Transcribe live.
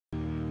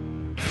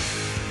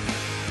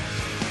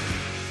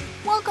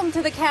Welcome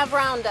to the Cav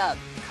Round-Up,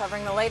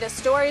 covering the latest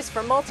stories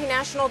from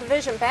Multinational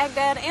Division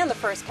Baghdad and the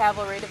 1st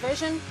Cavalry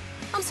Division.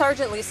 I'm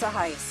Sergeant Lisa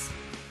Heise.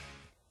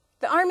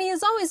 The Army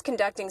is always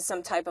conducting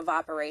some type of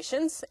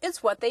operations.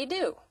 It's what they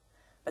do.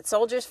 But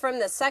soldiers from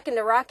the 2nd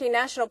Iraqi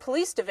National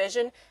Police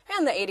Division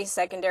and the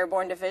 82nd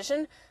Airborne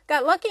Division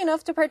got lucky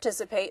enough to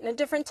participate in a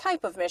different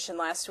type of mission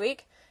last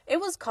week. It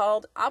was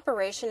called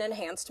Operation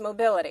Enhanced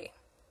Mobility.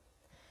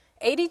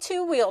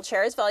 82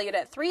 wheelchairs valued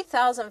at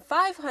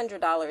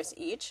 $3,500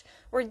 each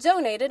were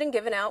donated and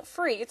given out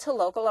free to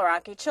local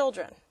Iraqi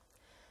children.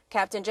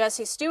 Captain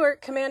Jesse Stewart,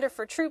 commander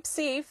for Troop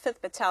C, 5th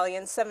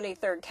Battalion,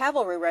 73rd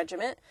Cavalry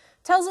Regiment,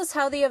 tells us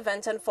how the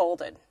event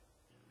unfolded.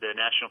 The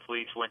National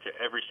Police went to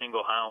every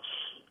single house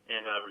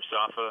in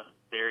Rusafa,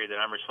 the area that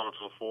I'm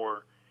responsible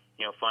for,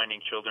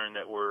 finding children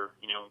that were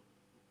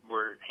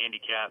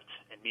handicapped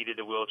and needed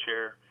a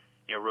wheelchair,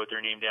 wrote their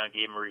name down,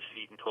 gave them a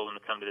receipt, and told them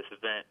to come to this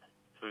event.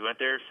 So we went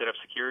there, set up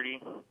security,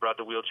 brought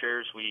the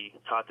wheelchairs. We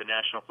taught the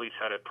National Police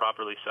how to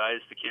properly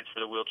size the kids for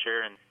the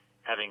wheelchair and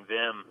having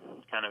them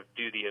kind of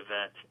do the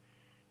event.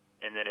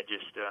 And then it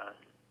just,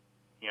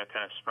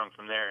 kind of sprung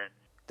from there.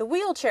 The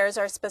wheelchairs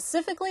are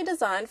specifically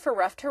designed for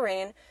rough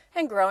terrain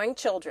and growing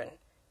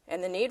children,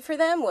 and the need for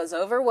them was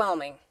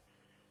overwhelming.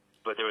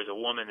 But there was a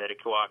woman that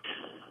had walked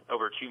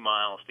over 2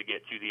 miles to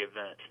get to the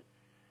event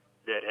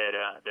that had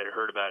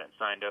heard about it and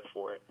signed up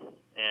for it.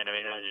 And, that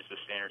was just a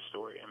standard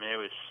story. It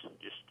was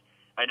just,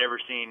 I'd never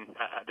seen,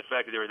 the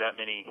fact that there were that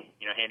many,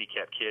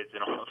 handicapped kids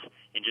and all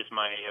in just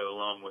my AO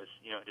alone was,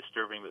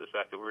 disturbing, but the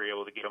fact that we were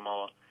able to get them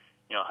all,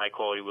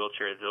 high-quality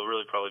wheelchairs they'll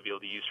really probably be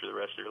able to use for the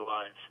rest of their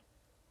lives.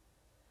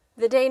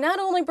 The day not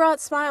only brought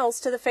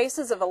smiles to the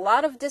faces of a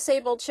lot of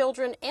disabled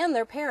children and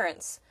their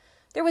parents,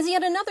 there was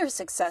yet another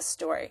success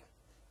story.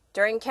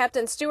 During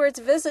Captain Stewart's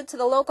visit to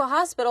the local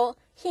hospital,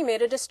 he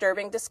made a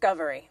disturbing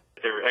discovery.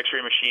 Their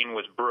x-ray machine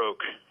was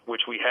broke,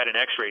 which we had an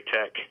x-ray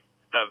tech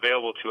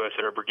available to us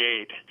at our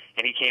brigade,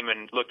 and he came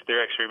and looked at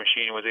their x-ray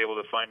machine and was able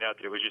to find out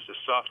that it was just a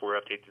software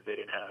update that they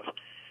didn't have.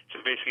 So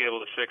basically able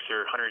to fix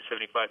their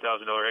 $175,000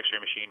 x-ray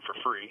machine for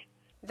free.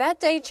 That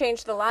day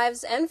changed the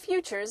lives and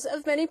futures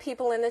of many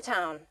people in the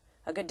town.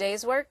 A good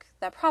day's work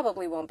that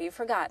probably won't be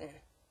forgotten.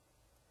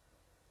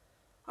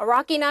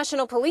 Iraqi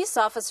National Police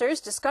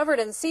officers discovered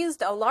and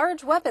seized a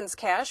large weapons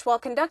cache while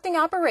conducting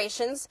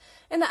operations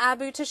in the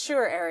Abu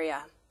Tashur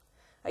area.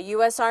 A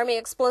U.S. Army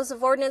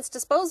explosive ordnance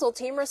disposal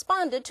team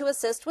responded to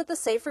assist with the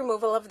safe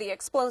removal of the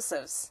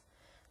explosives.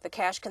 The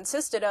cache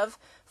consisted of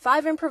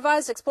 5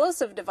 improvised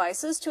explosive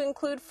devices to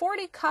include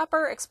 40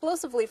 copper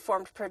explosively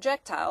formed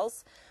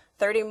projectiles,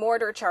 30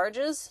 mortar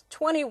charges,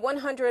 20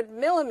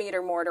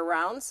 100mm mortar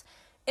rounds,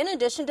 in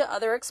addition to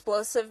other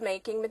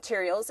explosive-making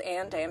materials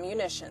and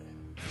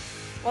ammunition.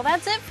 Well,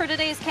 that's it for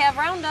today's Cav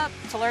Roundup.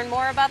 To learn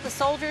more about the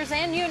soldiers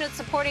and units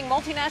supporting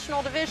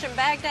Multinational Division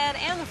Baghdad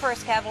and the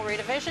 1st Cavalry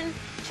Division,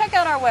 check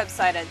out our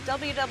website at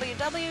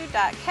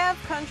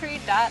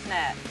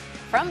www.cavcountry.net.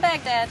 From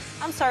Baghdad,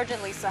 I'm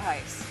Sergeant Lisa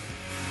Heise.